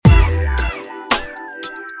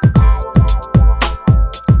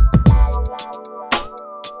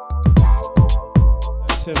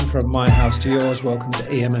from my house to yours. Welcome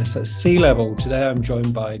to EMS at Sea Level. Today I'm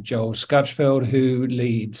joined by Joel Scutchfield, who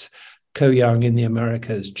leads Co-Young in the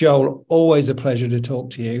Americas. Joel, always a pleasure to talk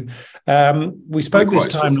to you. We spoke this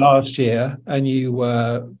time last year, and you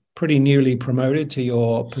were pretty newly promoted to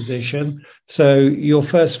your position. So your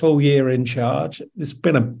first full year in charge. It's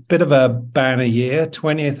been a bit of a banner year,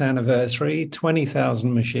 20th anniversary,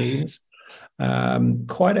 20,000 machines.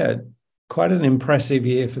 Quite an impressive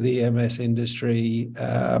year for the EMS industry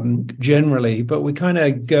generally, but we kind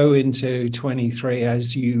of go into 23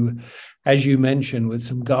 as you mentioned with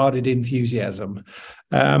some guarded enthusiasm.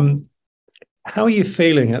 How are you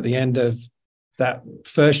feeling at the end of that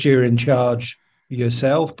first year in charge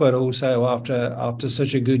yourself, but also after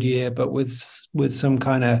such a good year, but with some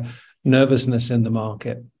kind of nervousness in the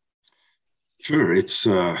market? Sure, it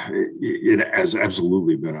has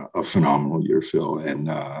absolutely been a phenomenal year, Phil, and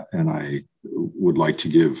I would like to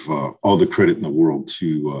give all the credit in the world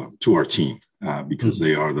to our team because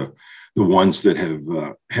they are the ones that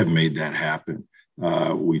have made that happen.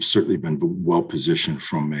 We've certainly been well positioned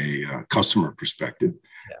from a customer perspective,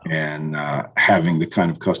 and having the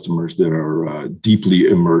kind of customers that are deeply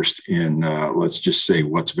immersed in, let's just say,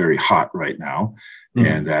 what's very hot right now.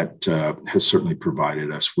 And that has certainly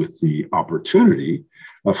provided us with the opportunity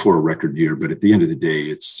for a record year. But at the end of the day,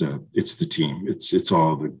 it's the team. It's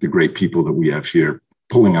all the great people that we have here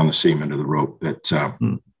pulling on the same end of the rope that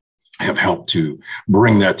have helped to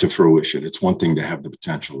bring that to fruition. It's one thing to have the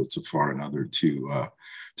potential; it's a far another to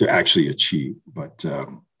actually achieve. But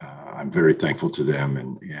I'm very thankful to them,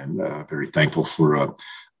 and very thankful for a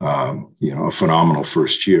phenomenal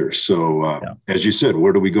first year. So as you said,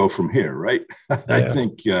 where do we go from here, right? I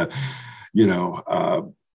think,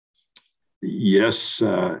 yes,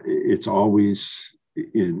 it's always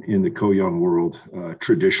in the Co-Young world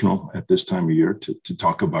traditional at this time of year to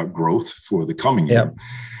talk about growth for the coming year.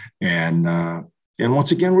 And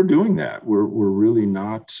once again, we're doing that. We're really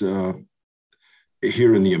not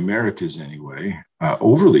here in the Americas anyway,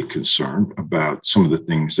 overly concerned about some of the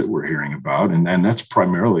things that we're hearing about. And that's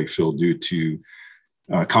primarily, Phil, due to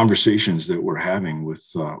conversations that we're having with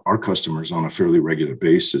our customers on a fairly regular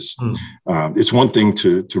basis. It's one thing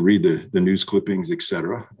to read the news clippings, et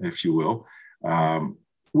cetera, if you will,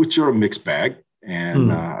 which are a mixed bag.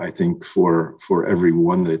 And I think for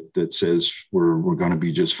everyone that says we're going to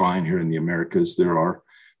be just fine here in the Americas, there are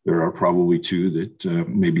probably two that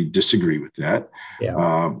maybe disagree with that.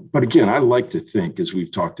 But again, I like to think, as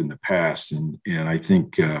we've talked in the past, and I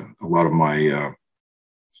think a lot of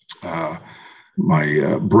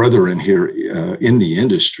my brethren here in the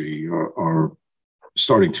industry are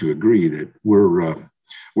starting to agree that we're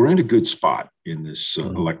in a good spot in this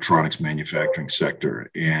electronics manufacturing sector.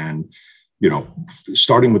 And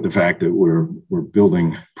starting with the fact that we're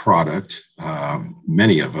building product,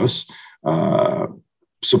 many of us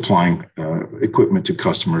supplying equipment to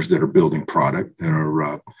customers that are building product, that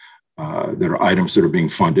are items that are being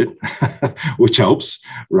funded, which helps,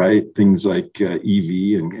 right? Things like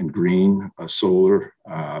EV and green, solar,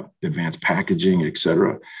 advanced packaging, et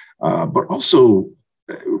cetera, but also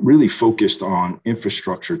really focused on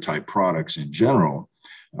infrastructure type products in general.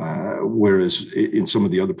 Whereas in some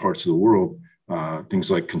of the other parts of the world,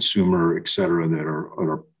 things like consumer, et cetera, that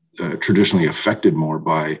are traditionally affected more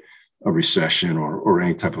by a recession or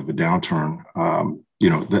any type of a downturn,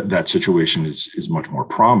 that situation is much more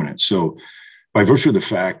prominent. So by virtue of the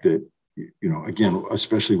fact that, again,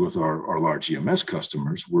 especially with our large EMS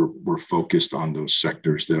customers, we're focused on those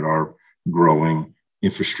sectors that are growing,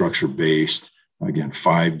 infrastructure based, again,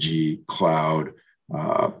 5G, cloud,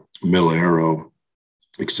 mil-aero,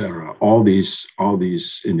 et cetera, all these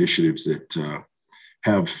initiatives that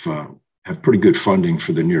have pretty good funding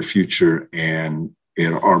for the near future and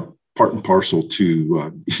are part and parcel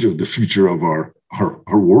to the future of our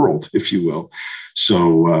world, if you will.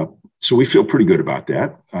 So we feel pretty good about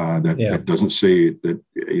that. That doesn't say that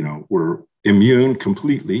we're immune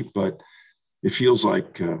completely, but it feels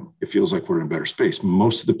like we're in a better space.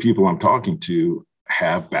 Most of the people I'm talking to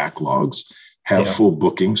have backlogs, have full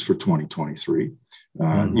bookings for 2023.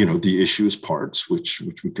 The issue is parts, which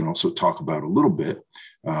we can also talk about a little bit.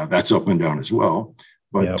 That's up and down as well,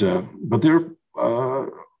 but they're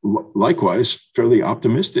likewise fairly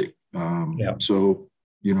optimistic. So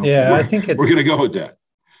I think we're going to go with that.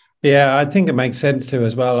 Yeah, I think it makes sense too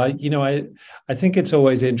as well. I think it's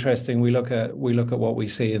always interesting. We look at what we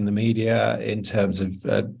see in the media in terms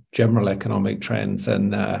of general economic trends,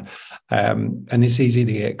 and it's easy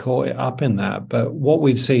to get caught up in that. But what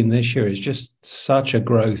we've seen this year is just such a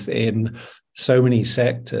growth in so many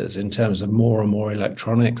sectors in terms of more and more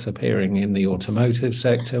electronics appearing in the automotive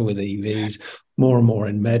sector with EVs, more and more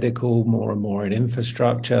in medical, more and more in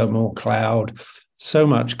infrastructure, more cloud, so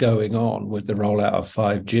much going on with the rollout of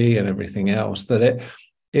 5G and everything else that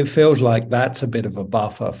it feels like that's a bit of a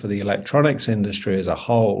buffer for the electronics industry as a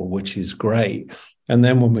whole, which is great. And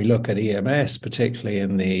then when we look at EMS, particularly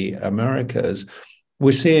in the Americas,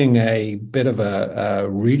 we're seeing a bit of a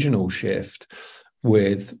regional shift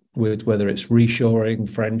with whether it's reshoring,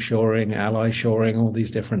 friendshoring, ally shoring, all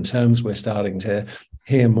these different terms we're starting to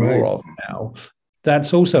hear more of now.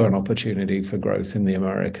 That's also an opportunity for growth in the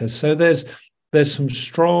Americas. So there's some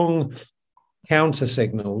strong counter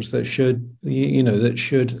signals that should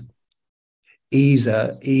ease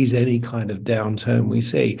any kind of downturn we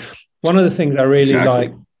see. One of the things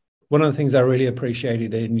I really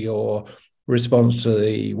appreciated in your response to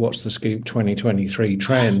the What's the Scoop 2023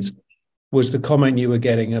 trends was the comment you were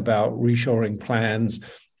getting about reshoring plans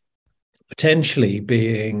potentially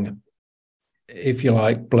being, if you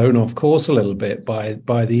like, blown off course a little bit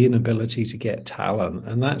by the inability to get talent.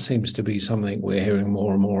 And that seems to be something we're hearing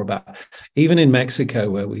more and more about. Even in Mexico,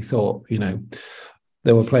 where we thought,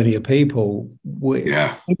 there were plenty of people.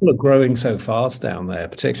 People are growing so fast down there,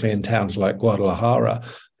 particularly in towns like Guadalajara,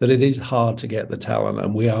 that it is hard to get the talent.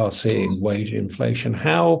 And we are seeing wage inflation.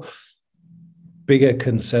 How big a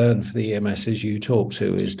concern for the EMSs you talk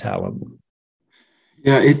to is talent?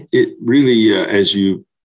 Yeah, it really, as you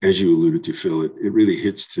alluded to, Phil, it really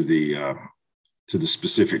hits to the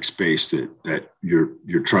specific space that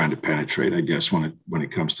you're trying to penetrate. I guess when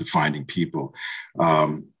it comes to finding people,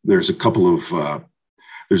 there's a couple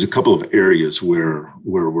of areas where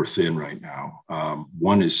we're thin right now.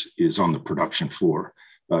 One is on the production floor,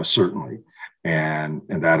 certainly, and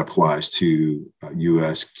that applies to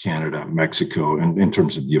U.S., Canada, Mexico, and in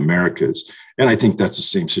terms of the Americas. And I think that's the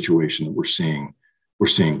same situation that we're seeing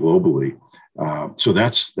globally. So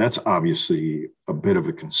that's obviously a bit of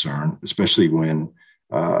a concern, especially when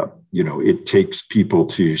it takes people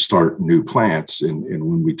to start new plants, and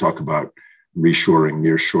when we talk about reshoring,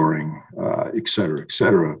 nearshoring, et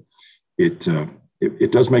cetera,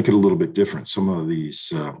 it does make it a little bit different. Some of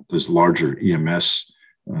these larger EMS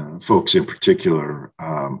folks in particular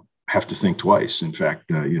have to think twice. In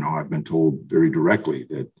fact, I've been told very directly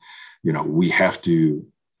that we have to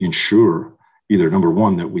ensure either, number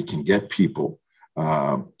one, that we can get people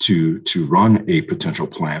to run a potential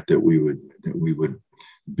plant that we would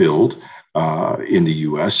build in the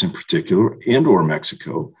U.S. in particular, and or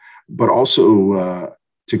Mexico, but also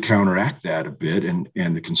to counteract that a bit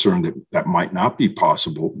and the concern that might not be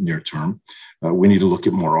possible near term, we need to look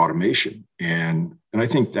at more automation. And I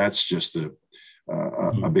think that's just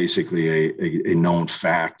basically a known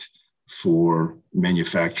fact for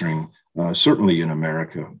manufacturing, certainly in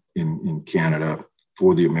America, in Canada,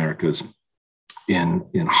 for the Americas,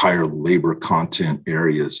 in higher labor content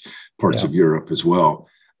areas, parts of Europe as well,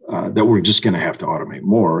 that we're just going to have to automate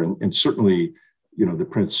more. And certainly, the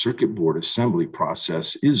printed circuit board assembly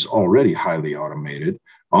process is already highly automated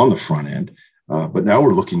on the front end, but now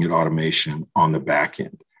we're looking at automation on the back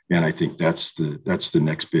end. And I think that's the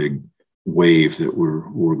next big wave that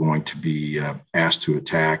we're going to be asked to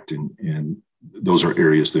attack, and those are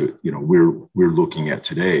areas that we're looking at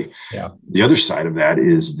today. Yeah. The other side of that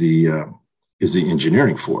is the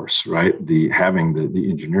engineering force, right? Having the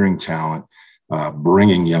engineering talent,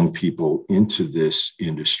 bringing young people into this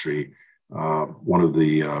industry. One of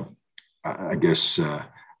the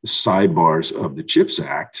sidebars of the CHIPS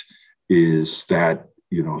Act is that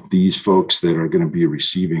these folks that are going to be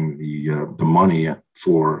receiving the money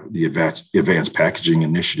for the advanced packaging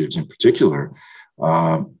initiatives in particular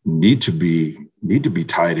need to be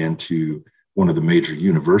tied into one of the major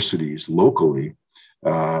universities locally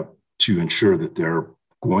to ensure that they're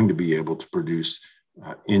going to be able to produce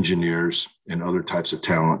engineers and other types of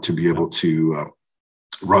talent to be able to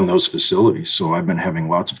run those facilities. So I've been having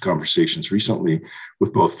lots of conversations recently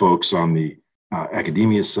with both folks on the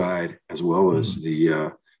academia side as well as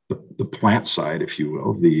the plant side, if you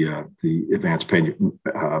will, the advanced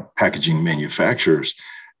packaging manufacturers,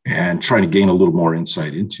 and trying to gain a little more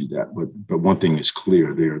insight into that. But one thing is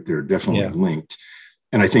clear: they're definitely linked,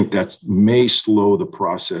 and I think that may slow the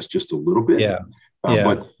process just a little bit.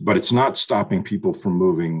 But it's not stopping people from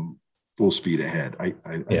moving full speed ahead. I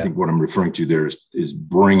think what I'm referring to there is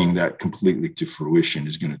bringing that completely to fruition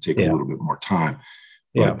is going to take a little bit more time.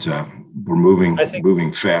 Yeah. but we're moving I think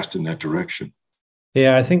moving fast in that direction.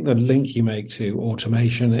 Yeah, I think the link you make to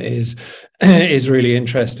automation is is really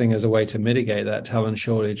interesting as a way to mitigate that talent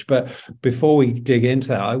shortage. But before we dig into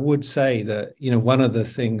that, I would say that, one of the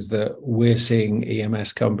things that we're seeing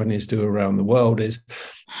EMS companies do around the world is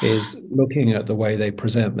looking at the way they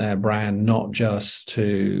present their brand, not just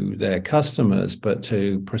to their customers, but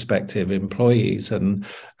to prospective employees, and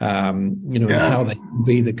and how they can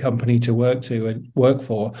be the company to work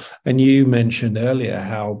for. And you mentioned earlier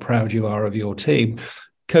how proud you are of your team.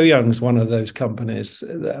 Koyoung's one of those companies,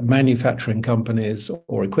 manufacturing companies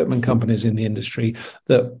or equipment companies in the industry,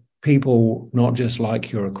 that people not just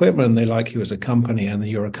like your equipment, they like you as a company, and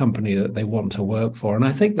you're a company that they want to work for. And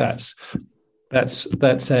I think that's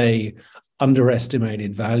a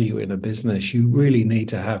underestimated value in a business. You really need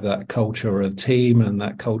to have that culture of team, and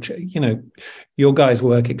that culture, your guys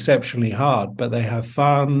work exceptionally hard, but they have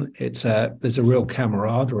fun. There's a real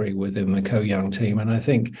camaraderie within the Koyoung team. And I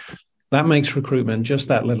think that makes recruitment just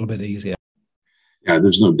that little bit easier. Yeah,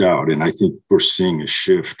 there's no doubt. And I think we're seeing a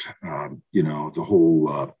shift, the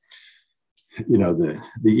whole, the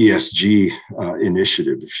ESG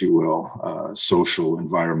initiative, if you will, social,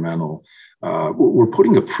 environmental. We're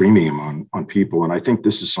putting a premium on people. And I think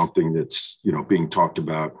this is something that's, being talked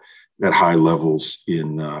about at high levels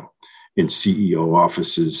in CEO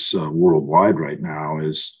offices worldwide right now,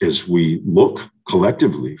 as we look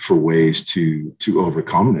collectively for ways to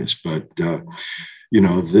overcome this. But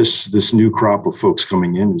this new crop of folks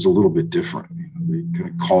coming in is a little bit different. They kind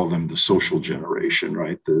of call them the social generation,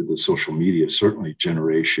 right? The social media certainly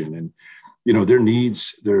generation, and their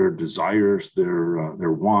needs, their desires,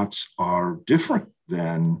 their wants are different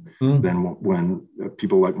than when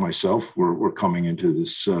people like myself were coming into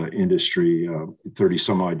this industry 30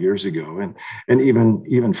 some odd years ago, and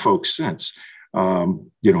even folks since,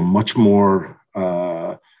 much more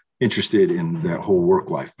interested in that whole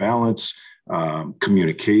work-life balance,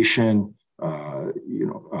 communication,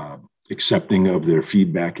 accepting of their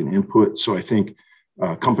feedback and input. So I think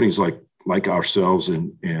companies like ourselves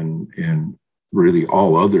and really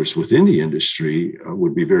all others within the industry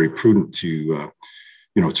would be very prudent to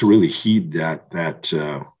really heed that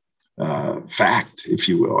fact, if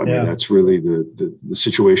you will. I mean, that's really the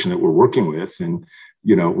situation that we're working with. And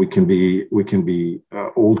we can be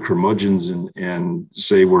old curmudgeons and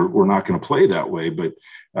say we're not going to play that way, but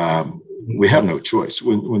we have no choice.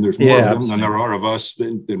 When there's more of them than there are of us,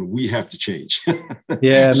 then we have to change.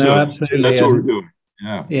 Yeah, so, no, absolutely. So that's what we're doing.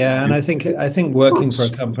 Yeah, and I think working for a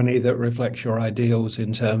company that reflects your ideals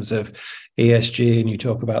in terms of ESG, and you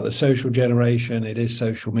talk about the social generation, it is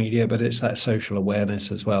social media, but it's that social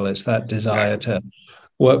awareness as well. It's that desire to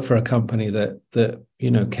work for a company that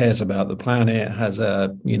cares about the planet, has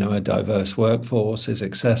a diverse workforce, is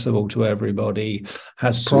accessible to everybody,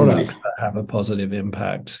 has products that have a positive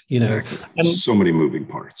impact. Exactly. And so many moving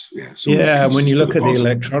parts. And when you look at the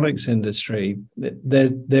electronics industry,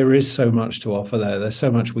 there is so much to offer there. There's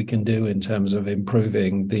so much we can do in terms of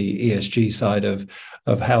improving the ESG side of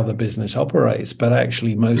how the business operates. But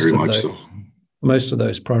actually, most of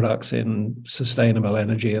those products in sustainable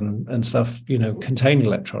energy and stuff, contain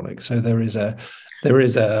electronics. So there's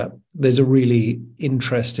a really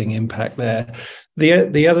interesting impact there.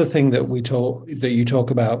 The other thing that you talk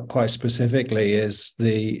about quite specifically is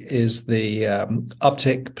the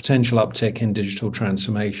potential uptick in digital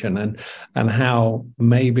transformation, and how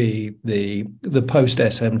maybe the post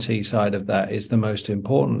SMT side of that is the most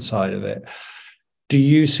important side of it. Do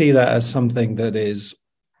you see that as something that is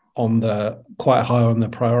quite high on the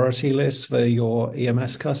priority list for your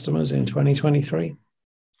EMS customers in 2023?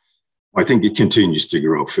 I think it continues to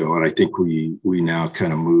grow, Phil, and I think we now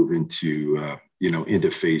kind of move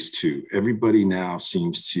into phase two. Everybody now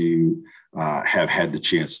seems to have had the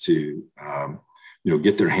chance to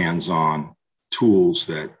get their hands on tools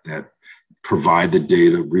that provide the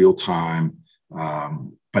data real time,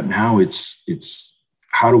 but now it's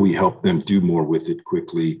how do we help them do more with it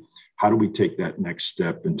quickly? How do we take that next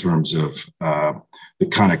step in terms of the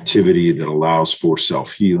connectivity that allows for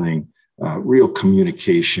self-healing, real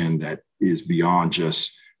communication that is beyond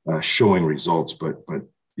just showing results, but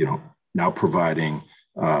now providing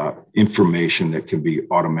information that can be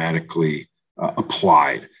automatically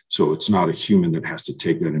applied. So it's not a human that has to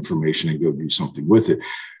take that information and go do something with it.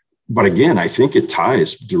 But again, I think it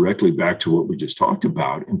ties directly back to what we just talked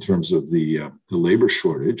about in terms of the labor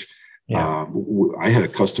shortage. Yeah. I had a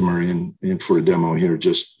customer in for a demo here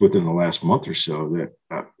just within the last month or so that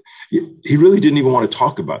he really didn't even want to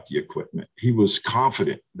talk about the equipment. He was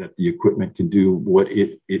confident that the equipment can do what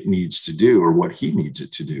it needs to do, or what he needs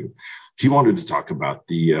it to do. He wanted to talk about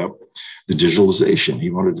the digitalization.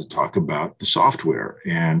 He wanted to talk about the software,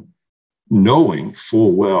 and knowing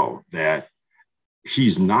full well that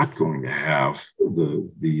he's not going to have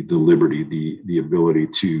the liberty, the ability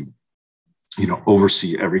to,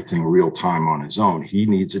 oversee everything real time on his own. He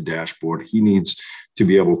needs a dashboard. He needs to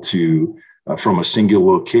be able to, from a single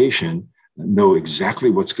location, know exactly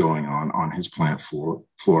what's going on his plant floor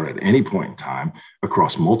at any point in time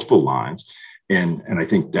across multiple lines. And I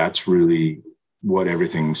think that's really what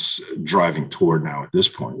everything's driving toward now at this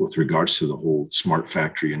point with regards to the whole smart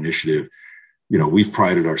factory initiative. We've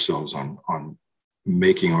prided ourselves on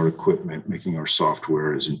making our equipment, making our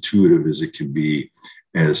software as intuitive as it can be,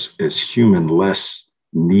 as human less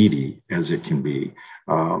needy as it can be,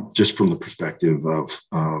 just from the perspective of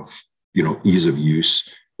ease of use,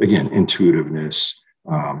 again, intuitiveness,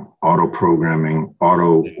 auto programming,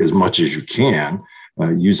 as much as you can,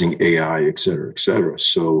 using AI, et cetera, et cetera.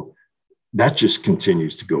 So that just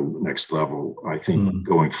continues to go next level, I think,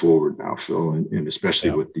 going forward now, Phil, and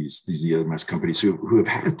especially with these EMS companies who have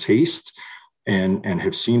had a taste and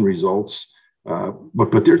have seen results,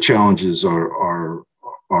 but their challenges are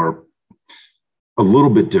a little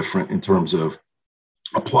bit different in terms of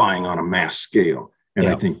applying on a mass scale. And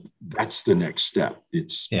I think that's the next step.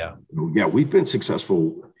 It's we've been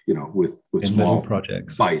successful, with small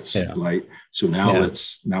projects, bites, right? So now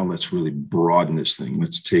let's really broaden this thing.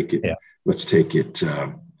 Let's take it. Let's take it,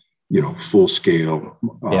 full scale.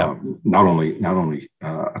 Not only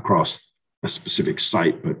across a specific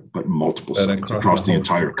site, but multiple sites across the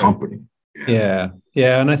entire company. Yeah.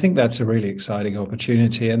 And I think that's a really exciting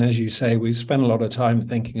opportunity. And as you say, we've spent a lot of time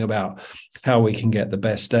thinking about how we can get the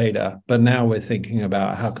best data, but now we're thinking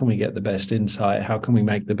about how can we get the best insight? How can we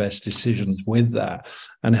make the best decisions with that?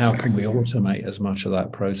 And how can we automate as much of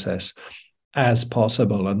that process as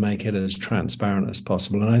possible and make it as transparent as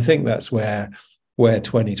possible? And I think that's where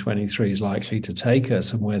 2023 is likely to take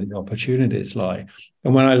us and where the opportunities lie.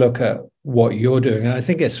 And when I look at what you're doing, and I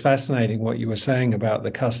think it's fascinating what you were saying about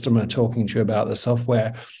the customer talking to you about the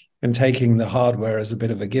software and taking the hardware as a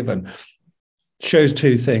bit of a given, shows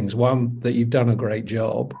two things. One, that you've done a great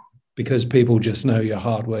job because people just know your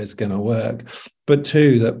hardware is going to work. But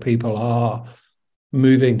two, that people are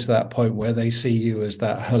moving to that point where they see you as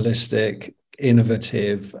that holistic,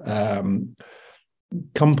 innovative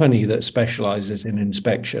company that specializes in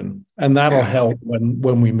inspection. And that'll help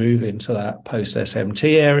when we move into that post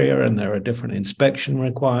SMT area and there are different inspection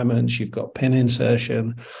requirements. You've got pin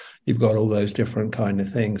insertion, you've got all those different kind of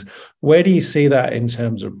things. Where do you see that in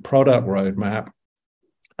terms of product roadmap?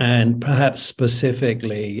 And perhaps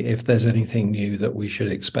specifically, if there's anything new that we should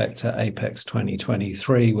expect at Apex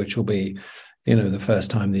 2023, which will be, the first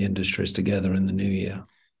time the industry is together in the new year.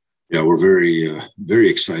 Yeah, we're very, very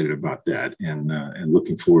excited about that, and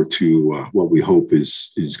looking forward to what we hope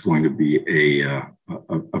is going to be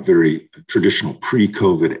a very traditional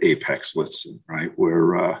pre-COVID Apex, let's say, right,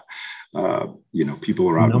 where people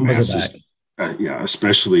are out in masses,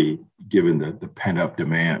 especially given the pent-up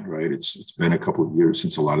demand, right? It's been a couple of years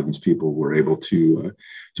since a lot of these people were able to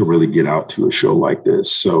really get out to a show like this.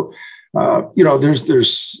 So,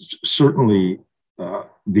 there's certainly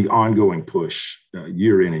the ongoing push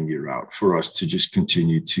year in and year out for us to just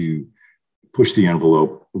continue to push the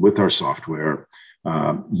envelope with our software.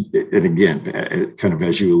 And again, kind of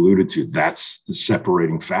as you alluded to, that's the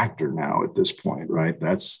separating factor now at this point, right?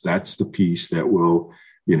 That's the piece that will,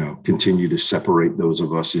 continue to separate those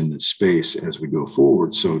of us in this space as we go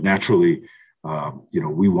forward. So naturally,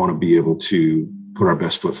 we want to be able to put our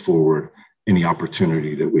best foot forward any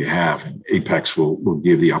opportunity that we have. And Apex will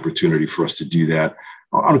give the opportunity for us to do that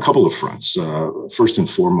on a couple of fronts. First and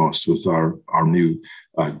foremost, with our new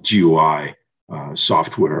GUI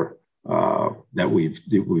software that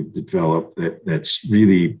we've developed that's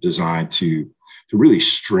really designed to really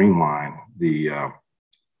streamline the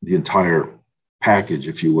entire package,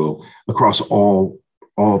 if you will, across all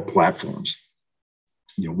platforms.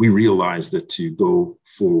 We realized that to go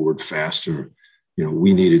forward faster,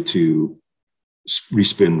 we needed to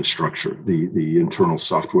respin the structure, the internal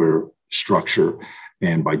software structure.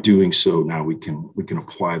 And by doing so, now we can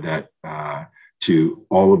apply that to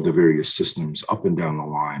all of the various systems up and down the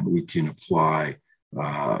line. We can apply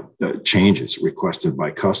changes requested by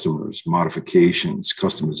customers, modifications,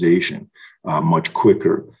 customization much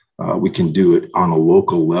quicker. We can do it on a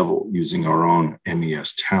local level using our own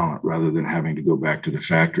MES talent rather than having to go back to the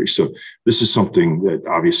factory. So this is something that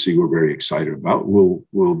obviously we're very excited about.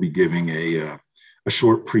 We'll be giving a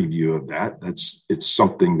short preview of that. It's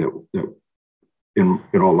something that in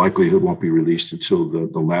all likelihood won't be released until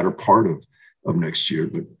the latter part of next year.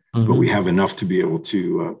 But but we have enough to be able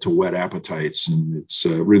to whet appetites, and it's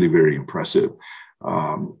really very impressive.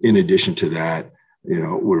 In addition to that,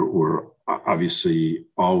 we're obviously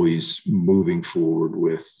always moving forward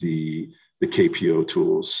with the KPO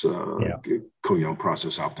tools, Ko-Young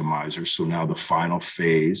Process Optimizer. So now the final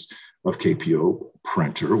phase of KPO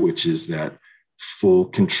printer, which is that full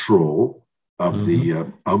control of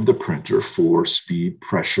the printer for speed,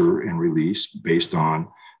 pressure, and release based on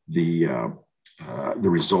the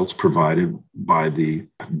results provided by the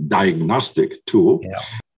diagnostic tool.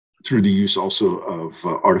 Through the use also of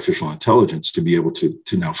artificial intelligence to be able to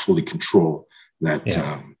now fully control that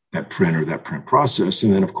printer, that print process.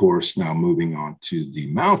 And then, of course, now moving on to the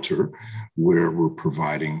mounter, where we're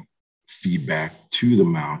providing feedback to the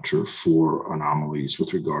mounter for anomalies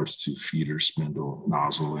with regards to feeder, spindle,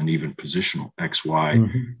 nozzle, and even positional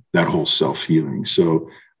XY, that whole self-healing. So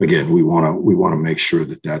again, we want to make sure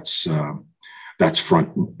that that's front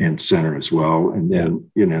and center as well. And then,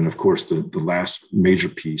 of course, the last major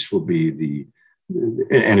piece will be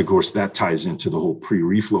and of course, that ties into the whole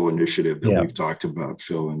pre-reflow initiative that we've talked about,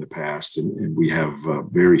 Phil, in the past. And we have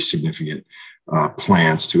very significant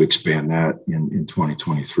plans to expand that in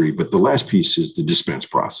 2023. But the last piece is the dispense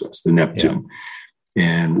process, the Neptune.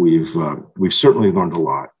 And we've certainly learned a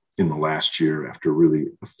lot in the last year after really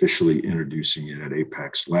officially introducing it at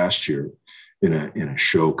Apex last year in a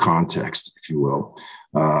show context, if you will.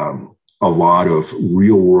 A lot of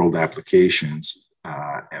real world applications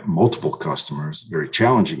at multiple customers, very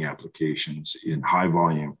challenging applications in high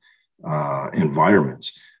volume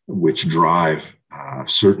environments, which drive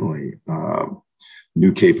certainly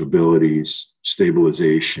new capabilities,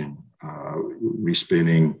 stabilization,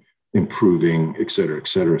 respinning, improving, et cetera, et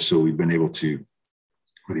cetera. So we've been able to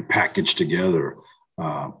really package together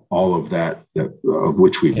all of that of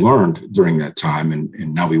which we've learned during that time.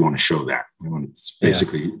 And now we want to show that. We want to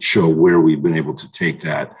basically show where we've been able to take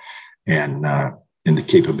that and the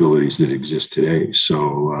capabilities that exist today.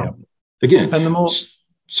 So again, and the more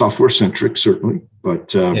software centric, certainly,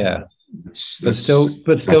 but still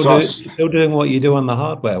doing what you do on the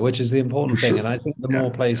hardware, which is the important thing. And I think the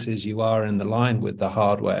more places you are in the line with the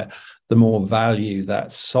hardware, the more value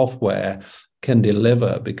that software can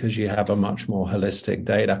deliver, because you have a much more holistic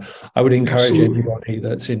data. I would encourage anybody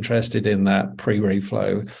that's interested in that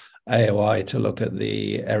pre-reflow AOI to look at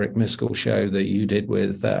the Eric Miskell show that you did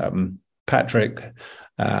with Patrick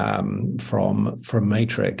from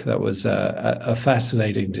Matrix. That was a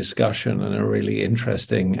fascinating discussion and a really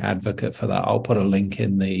interesting advocate for that. I'll put a link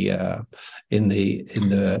in the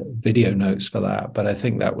video notes for that. But I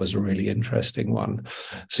think that was a really interesting one.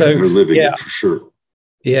 So we're living it for sure.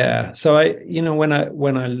 Yeah. So when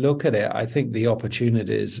I look at it, I think the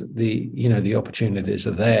opportunities are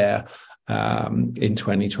there in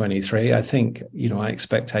 2023. I think, I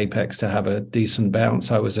expect Apex to have a decent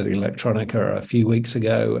bounce. I was at Electronica a few weeks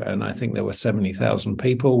ago, and I think there were 70,000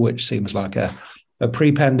 people, which seems like a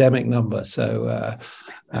pre-pandemic number. So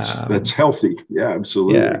that's healthy. Yeah,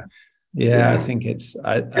 absolutely. Yeah. I think it's,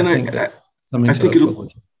 I think that's something to look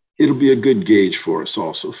forward to. It'll be a good gauge for us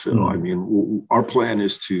also, Phil. I mean, our plan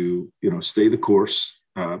is to, stay the course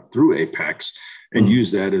through Apex and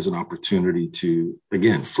use that as an opportunity to,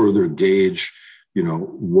 again, further gauge,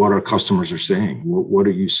 what our customers are saying. What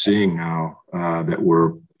are you seeing now that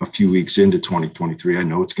we're a few weeks into 2023? I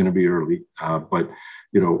know it's going to be early, but,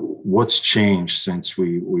 what's changed since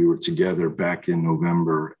we were together back in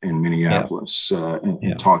November in Minneapolis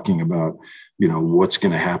and talking about, what's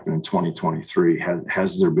going to happen in 2023?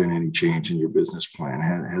 Has there been any change in your business plan?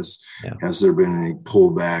 Has there been any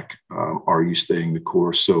pullback? Are you staying the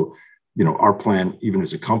course? So, our plan, even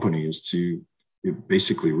as a company, is to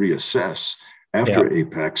basically reassess after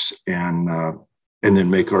Apex and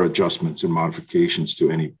then make our adjustments and modifications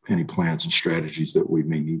to any plans and strategies that we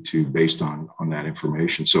may need to based on that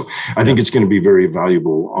information. So I think it's going to be very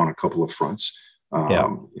valuable on a couple of fronts.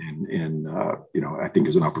 And I think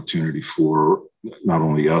is an opportunity for not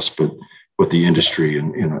only us, but the industry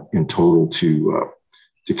in total to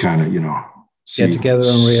kind of, get together and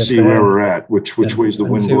see where we're at, which way's the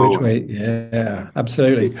wind blowing. Yeah,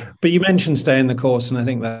 absolutely. But you mentioned staying the course, and I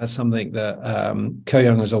think that's something that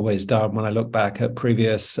Ko-Young has always done. When I look back at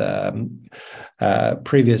previous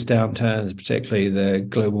downturns, particularly the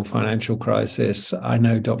global financial crisis, I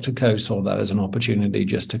know Dr. Ko saw that as an opportunity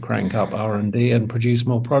just to crank up R&D and produce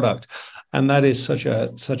more product. And that is such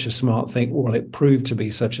a smart thing. Well, it proved to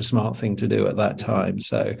be such a smart thing to do at that time.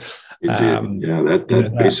 So it did.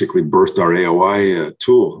 That basically birthed our AOI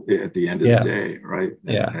tool at the end of the day, right?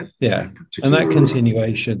 And that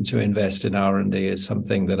continuation to invest in R&D is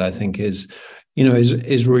something that I think is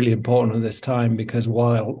is really important at this time, because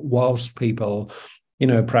whilst people,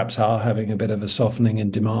 perhaps are having a bit of a softening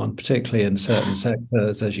in demand, particularly in certain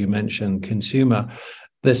sectors, as you mentioned, consumer,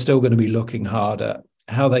 they're still going to be looking hard at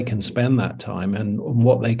how they can spend that time and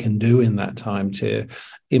what they can do in that time to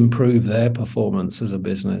improve their performance as a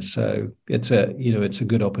business. So it's a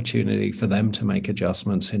good opportunity for them to make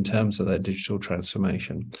adjustments in terms of their digital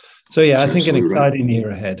transformation. So yeah, I think an exciting year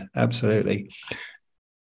ahead. Absolutely.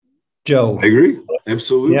 Joel. I agree.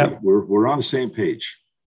 Absolutely. Yeah. We're on the same page.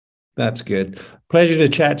 That's good. Pleasure to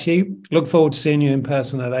chat to you. Look forward to seeing you in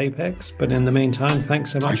person at Apex. But in the meantime,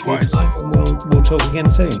 thanks so much. Likewise. For your time. We'll talk again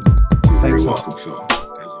soon. You're very welcome, Phil.